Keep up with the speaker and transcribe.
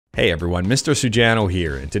Hey everyone, Mr. Sujano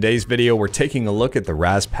here. In today's video, we're taking a look at the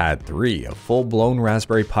RasPad 3, a full-blown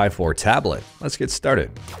Raspberry Pi 4 tablet. Let's get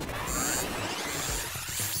started.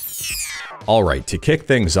 Alright, to kick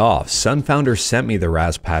things off, SunFounder sent me the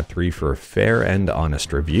RasPad 3 for a fair and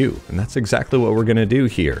honest review, and that's exactly what we're going to do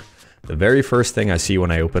here. The very first thing I see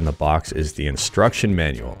when I open the box is the instruction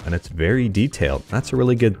manual, and it's very detailed. That's a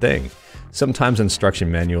really good thing. Sometimes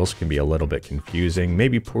instruction manuals can be a little bit confusing,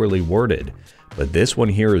 maybe poorly worded. But this one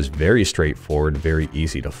here is very straightforward, very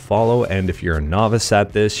easy to follow, and if you're a novice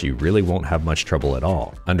at this, you really won't have much trouble at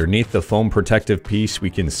all. Underneath the foam protective piece, we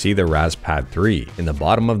can see the RasPad 3. In the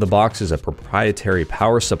bottom of the box is a proprietary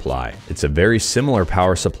power supply. It's a very similar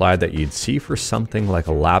power supply that you'd see for something like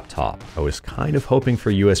a laptop. I was kind of hoping for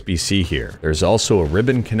USB-C here. There's also a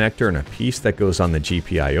ribbon connector and a piece that goes on the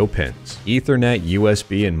GPIO pins, Ethernet,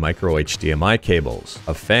 USB, and micro HDMI cables,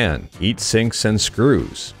 a fan, heat sinks and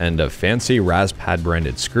screws, and a fancy RasPad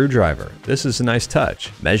branded screwdriver. This is a nice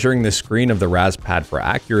touch. Measuring the screen of the RasPad for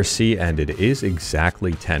accuracy, and it is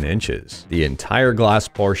exactly 10 inches. The entire glass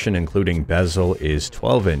portion, including bezel, is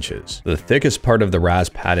 12 inches. The thickest part of the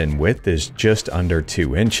RasPad in width is just under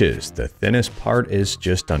 2 inches. The thinnest part is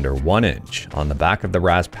just under 1 inch. On the back of the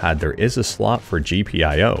RasPad, there is a slot for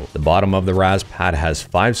GPIO. The bottom of the RasPad has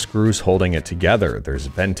 5 screws holding it together. There's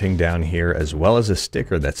venting down here, as well as a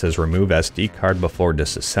sticker that says remove SD card before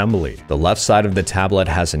disassembly. The left side of the tablet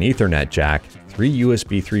has an Ethernet jack, 3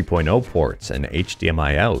 USB 3.0 ports, and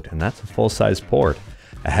HDMI out, and that's a full-size port,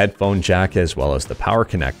 a headphone jack, as well as the power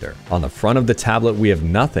connector. On the front of the tablet, we have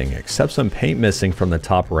nothing except some paint missing from the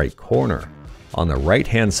top right corner. On the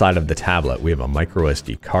right-hand side of the tablet, we have a micro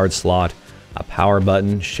SD card slot, a power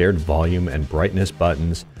button, shared volume and brightness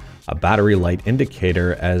buttons, a battery light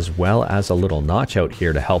indicator, as well as a little notch out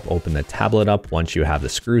here to help open the tablet up once you have the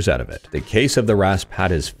screws out of it. The case of the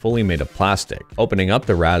RasPad is fully made of plastic. Opening up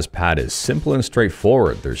the RasPad is simple and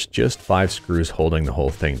straightforward. There's just 5 screws holding the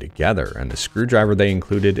whole thing together, and the screwdriver they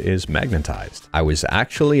included is magnetized. I was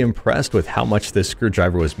actually impressed with how much this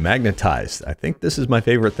screwdriver was magnetized. I think this is my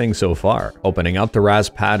favorite thing so far. Opening up the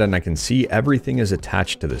RasPad, and I can see everything is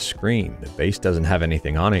attached to the screen. The base doesn't have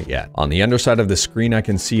anything on it yet. On the underside of the screen, I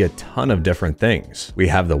can see a ton of different things. We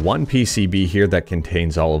have the one PCB here that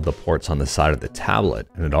contains all of the ports on the side of the tablet,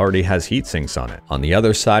 and it already has heat sinks on it. On the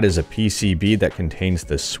other side is a PCB that contains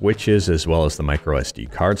the switches as well as the micro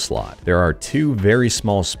SD card slot. There are 2 very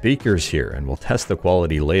small speakers here, and we'll test the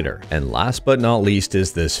quality later. And last but not least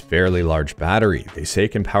is this fairly large battery. They say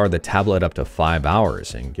it can power the tablet up to 5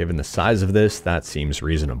 hours, and given the size of this, that seems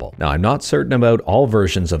reasonable. Now, I'm not certain about all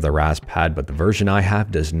versions of the RasPad, but the version I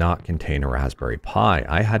have does not contain a Raspberry Pi.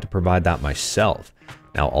 I had to provide that myself.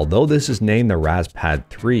 Now, although this is named the RasPad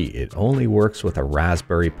 3, it only works with a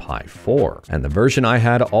Raspberry Pi 4, and the version I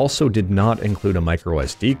had also did not include a micro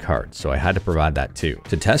SD card, so I had to provide that too.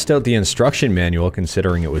 To test out the instruction manual,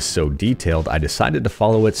 considering it was so detailed, I decided to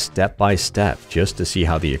follow it step by step just to see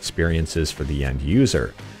how the experience is for the end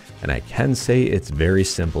user. And I can say it's very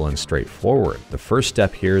simple and straightforward. The first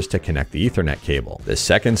step here is to connect the Ethernet cable. The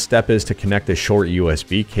second step is to connect a short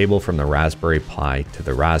USB cable from the Raspberry Pi to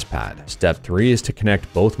the RasPad. Step 3 is to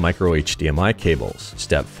connect both micro HDMI cables.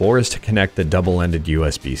 Step 4 is to connect the double-ended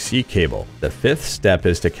USB-C cable. The 5th step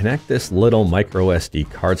is to connect this little micro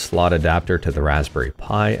SD card slot adapter to the Raspberry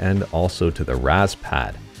Pi and also to the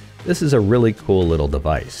RasPad. This is a really cool little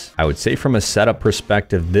device. I would say from a setup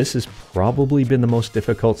perspective, this has probably been the most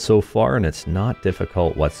difficult so far, and it's not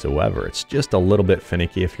difficult whatsoever. It's just a little bit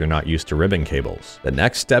finicky if you're not used to ribbon cables. The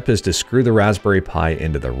next step is to screw the Raspberry Pi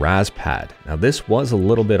into the RasPad. Now, this was a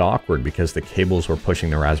little bit awkward because the cables were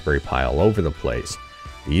pushing the Raspberry Pi all over the place.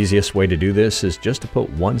 The easiest way to do this is just to put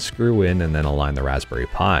 1 screw in and then align the Raspberry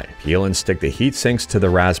Pi. Peel and stick the heat sinks to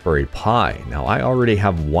the Raspberry Pi. Now, I already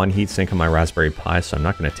have 1 heat sink on my Raspberry Pi, so I'm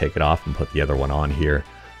not going to take it off and put the other one on here.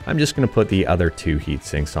 I'm just going to put the other 2 heat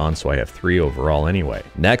sinks on, so I have 3 overall anyway.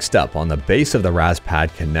 Next up, on the base of the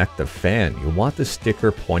RasPad, connect the fan. You want the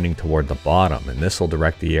sticker pointing toward the bottom, and this will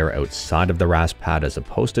direct the air outside of the RasPad as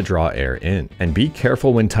opposed to draw air in. And be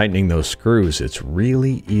careful when tightening those screws. It's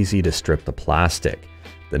really easy to strip the plastic.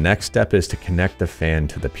 The next step is to connect the fan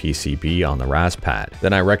to the PCB on the RasPad.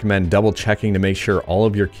 Then I recommend double checking to make sure all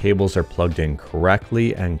of your cables are plugged in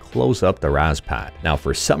correctly and close up the RasPad. Now,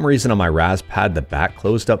 for some reason on my RasPad, the back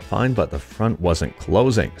closed up fine, but the front wasn't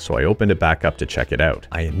closing, so I opened it back up to check it out.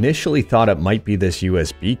 I initially thought it might be this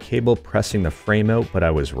USB cable pressing the frame out, but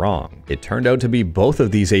I was wrong. It turned out to be both of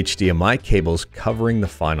these HDMI cables covering the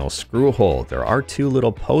final screw hole. There are 2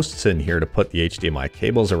 little posts in here to put the HDMI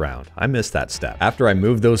cables around. I missed that step. After I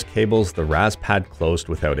moved remove those cables, the RasPad closed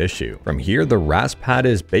without issue. From here, the RasPad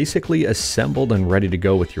is basically assembled and ready to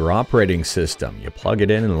go with your operating system. You plug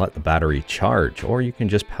it in and let the battery charge, or you can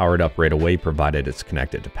just power it up right away provided it's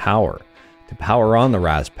connected to power. To power on the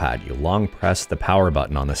RasPad, you long press the power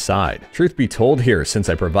button on the side. Truth be told here, since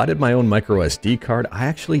I provided my own microSD card, I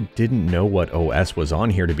actually didn't know what OS was on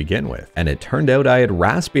here to begin with. And it turned out I had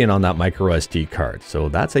Raspbian on that microSD card, so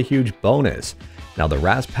that's a huge bonus. Now the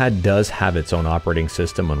RasPad does have its own operating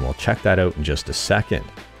system, and we'll check that out in just a second.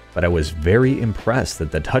 But I was very impressed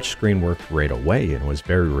that the touchscreen worked right away and was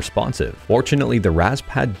very responsive. Fortunately, the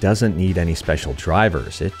RasPad doesn't need any special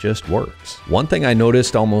drivers, it just works. One thing I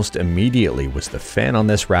noticed almost immediately was the fan on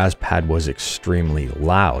this RasPad was extremely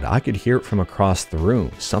loud. I could hear it from across the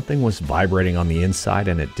room. Something was vibrating on the inside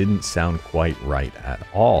and it didn't sound quite right at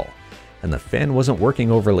all. And the fan wasn't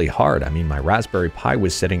working overly hard. I mean, my Raspberry Pi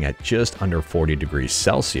was sitting at just under 40 degrees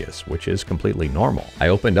Celsius, which is completely normal. I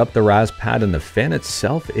opened up the RasPad and the fan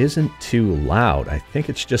itself isn't too loud. I think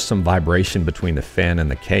it's just some vibration between the fan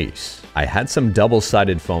and the case. I had some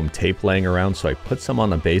double-sided foam tape laying around, so I put some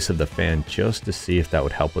on the base of the fan just to see if that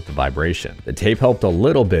would help with the vibration. The tape helped a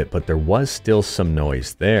little bit, but there was still some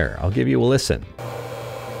noise there. I'll give you a listen.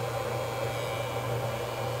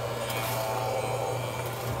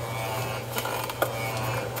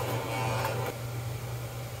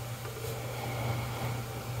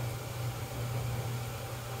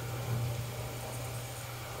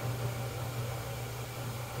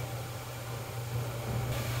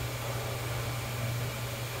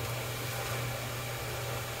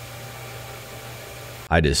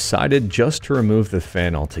 I decided just to remove the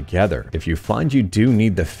fan altogether. If you find you do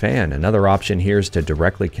need the fan, another option here is to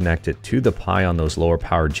directly connect it to the Pi on those lower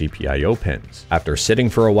power GPIO pins. After sitting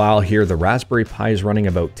for a while here, the Raspberry Pi is running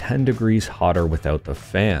about 10 degrees hotter without the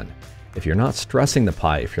fan. If you're not stressing the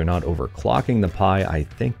Pi, if you're not overclocking the Pi, I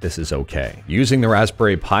think this is okay. Using the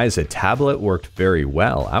Raspberry Pi as a tablet worked very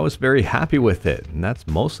well. I was very happy with it, and that's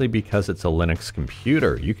mostly because it's a Linux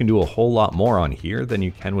computer. You can do a whole lot more on here than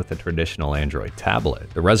you can with a traditional Android tablet.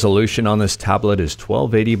 The resolution on this tablet is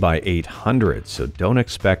 1280 by 800, so don't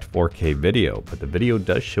expect 4K video, but the video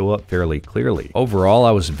does show up fairly clearly. Overall,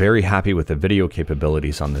 I was very happy with the video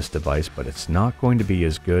capabilities on this device, but it's not going to be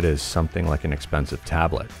as good as something like an expensive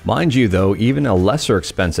tablet. Mind you, though, even a lesser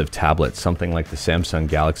expensive tablet, something like the Samsung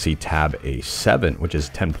Galaxy Tab A7, which is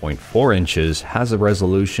 10.4 inches, has a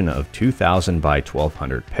resolution of 2000 by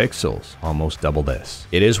 1200 pixels, almost double this.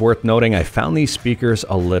 It is worth noting I found these speakers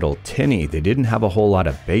a little tinny. They didn't have a whole lot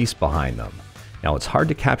of bass behind them. Now it's hard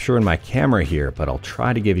to capture in my camera here, but I'll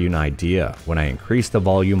try to give you an idea. When I increase the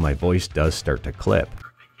volume, my voice does start to clip. They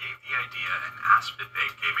gave the idea and asked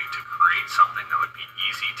BitBank Gaming to create something that would be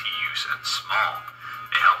easy to use and small.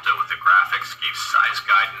 They helped out with the graphics, gave size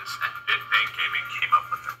guidance, and BitBank Gaming came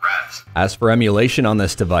up with the rest. As for emulation on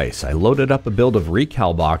this device, I loaded up a build of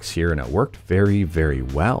RecalBox here and it worked very, very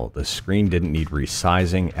well. The screen didn't need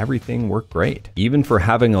resizing, everything worked great. Even for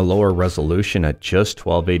having a lower resolution at just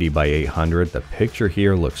 1280 by 800, the picture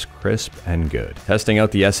here looks crisp and good. Testing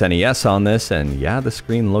out the SNES on this, and yeah, the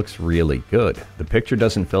screen looks really good. The picture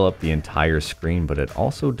doesn't fill up the entire screen, but it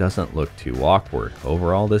also doesn't look too awkward.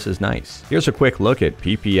 Overall, this is nice. Here's a quick look at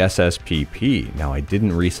PPSSPP. Now, I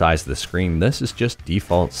didn't resize the screen. This is just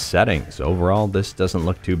default settings. Overall, this doesn't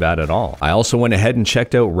look too bad at all. I also went ahead and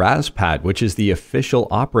checked out RasPad, which is the official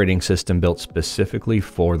operating system built specifically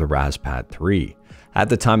for the RasPad 3. At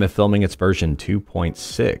the time of filming, it's version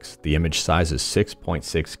 2.6. The image size is 6.6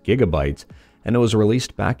 gigabytes, and it was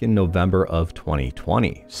released back in November of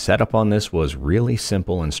 2020. Setup on this was really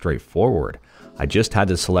simple and straightforward. I just had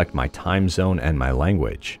to select my time zone and my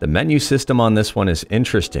language. The menu system on this one is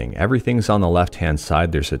interesting. Everything's on the left-hand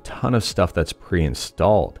side. There's a ton of stuff that's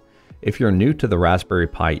pre-installed. If you're new to the Raspberry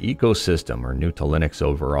Pi ecosystem or new to Linux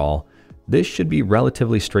overall, this should be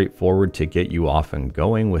relatively straightforward to get you off and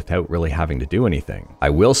going without really having to do anything. I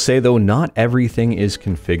will say though, not everything is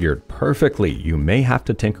configured perfectly. You may have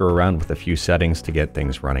to tinker around with a few settings to get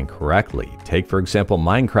things running correctly. Take for example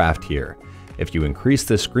Minecraft here. If you increase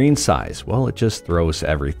the screen size, well, it just throws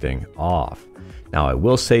everything off. Now, I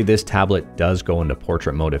will say this tablet does go into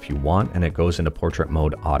portrait mode if you want, and it goes into portrait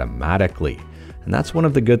mode automatically. And that's one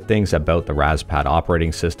of the good things about the RasPad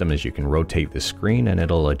operating system is you can rotate the screen and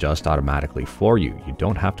it'll adjust automatically for you. You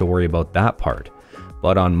don't have to worry about that part.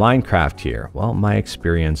 But on Minecraft here, well, my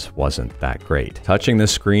experience wasn't that great. Touching the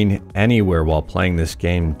screen anywhere while playing this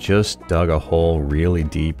game just dug a hole really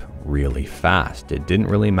deep, really fast. It didn't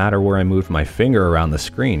really matter where I moved my finger around the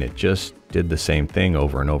screen. It just did the same thing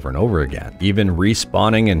over and over and over again. Even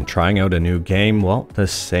respawning and trying out a new game, well, the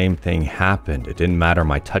same thing happened. It didn't matter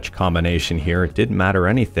my touch combination here, it didn't matter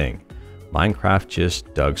anything. Minecraft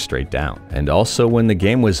just dug straight down. And also when the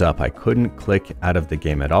game was up, I couldn't click out of the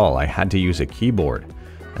game at all. I had to use a keyboard.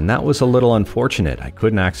 And that was a little unfortunate. I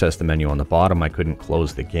couldn't access the menu on the bottom, I couldn't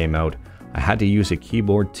close the game out. I had to use a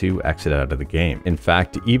keyboard to exit out of the game. In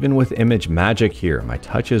fact, even with image magic here, my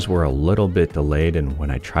touches were a little bit delayed, and when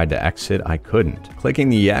I tried to exit, I couldn't. Clicking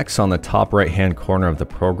the X on the top right hand corner of the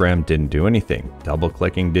program didn't do anything. Double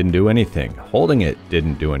clicking didn't do anything. Holding it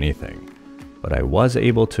didn't do anything. But I was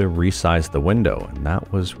able to resize the window, and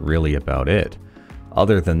that was really about it.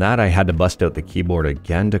 Other than that, I had to bust out the keyboard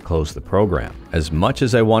again to close the program. As much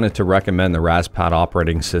as I wanted to recommend the RasPad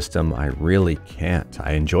operating system, I really can't.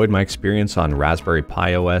 I enjoyed my experience on Raspberry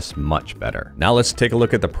Pi OS much better. Now let's take a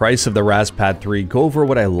look at the price of the RasPad 3, go over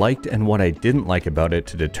what I liked and what I didn't like about it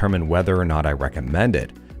to determine whether or not I recommend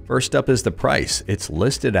it. First up is the price. It's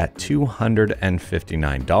listed at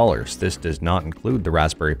 $259. This does not include the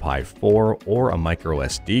Raspberry Pi 4 or a micro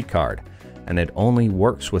SD card, and it only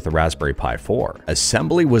works with the Raspberry Pi 4.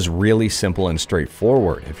 Assembly was really simple and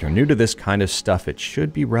straightforward. If you're new to this kind of stuff, it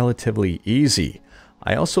should be relatively easy.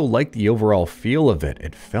 I also like the overall feel of it.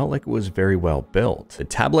 It felt like it was very well built. The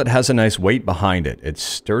tablet has a nice weight behind it. It's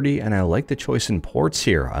sturdy, and I like the choice in ports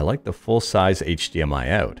here. I like the full-size HDMI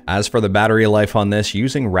out. As for the battery life on this,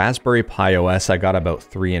 using Raspberry Pi OS, I got about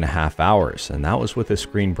 3.5 hours, and that was with the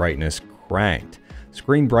screen brightness cranked.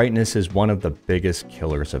 Screen brightness is one of the biggest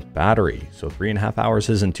killers of battery, so 3.5 hours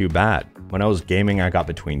isn't too bad. When I was gaming, I got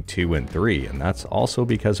between 2 and 3, and that's also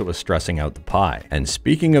because it was stressing out the Pi. And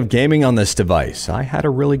speaking of gaming on this device, I had a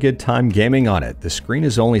really good time gaming on it. The screen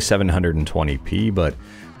is only 720p, but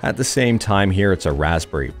at the same time here, it's a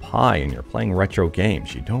Raspberry Pi and you're playing retro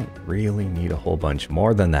games. You don't really need a whole bunch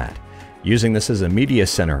more than that. Using this as a media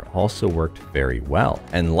center also worked very well.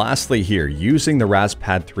 And lastly here, using the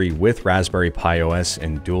RasPad 3 with Raspberry Pi OS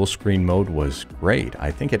in dual screen mode was great.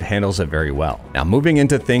 I think it handles it very well. Now moving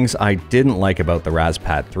into things I didn't like about the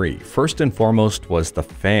RasPad 3. First and foremost was the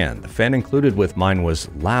fan. The fan included with mine was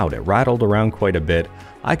loud. It rattled around quite a bit.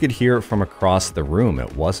 I could hear it from across the room.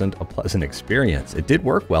 It wasn't a pleasant experience. It did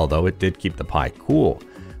work well though. It did keep the Pi cool.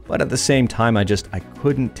 But at the same time, I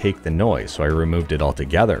couldn't take the noise, so I removed it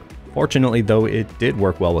altogether. Fortunately though, it did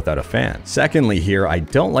work well without a fan. Secondly here, I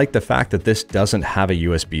don't like the fact that this doesn't have a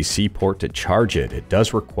USB-C port to charge it. It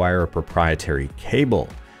does require a proprietary cable,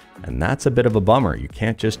 and that's a bit of a bummer. You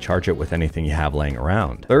can't just charge it with anything you have laying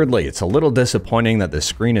around. Thirdly, it's a little disappointing that the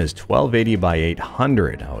screen is 1280 by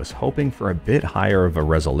 800. I was hoping for a bit higher of a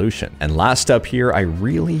resolution. And last up here, I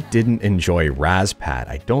really didn't enjoy RasPad.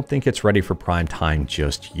 I don't think it's ready for prime time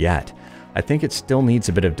just yet. I think it still needs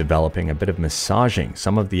a bit of developing, a bit of massaging.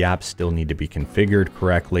 Some of the apps still need to be configured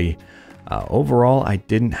correctly. Overall, I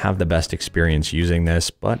didn't have the best experience using this,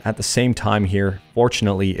 but at the same time here,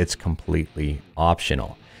 fortunately, it's completely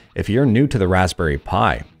optional. If you're new to the Raspberry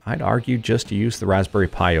Pi, I'd argue just to use the Raspberry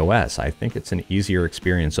Pi OS. I think it's an easier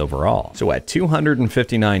experience overall. So at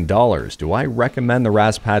 $259, do I recommend the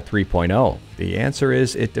RasPad 3.0? The answer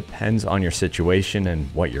is it depends on your situation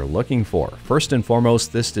and what you're looking for. First and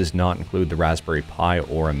foremost, this does not include the Raspberry Pi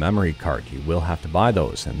or a memory card. You will have to buy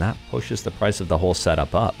those, and that pushes the price of the whole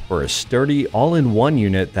setup up. For a sturdy all-in-one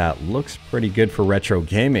unit that looks pretty good for retro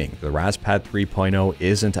gaming, the RasPad 3.0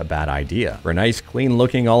 isn't a bad idea. For a nice,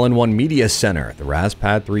 clean-looking all-in-one media center, the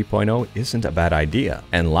RasPad 3.0 isn't a bad idea.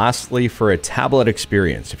 And lastly, for a tablet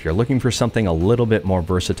experience, if you're looking for something a little bit more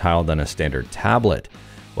versatile than a standard tablet,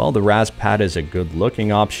 well, the RasPad is a good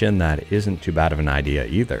looking option that isn't too bad of an idea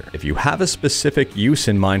either. If you have a specific use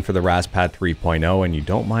in mind for the RasPad 3.0 and you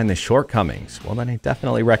don't mind the shortcomings, well then I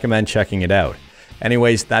definitely recommend checking it out.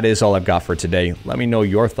 Anyways, that is all I've got for today. Let me know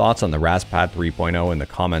your thoughts on the RasPad 3.0 in the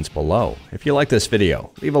comments below. If you like this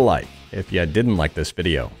video, leave a like. If you didn't like this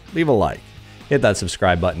video, leave a like. Hit that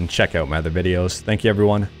subscribe button, check out my other videos. Thank you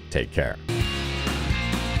everyone, take care.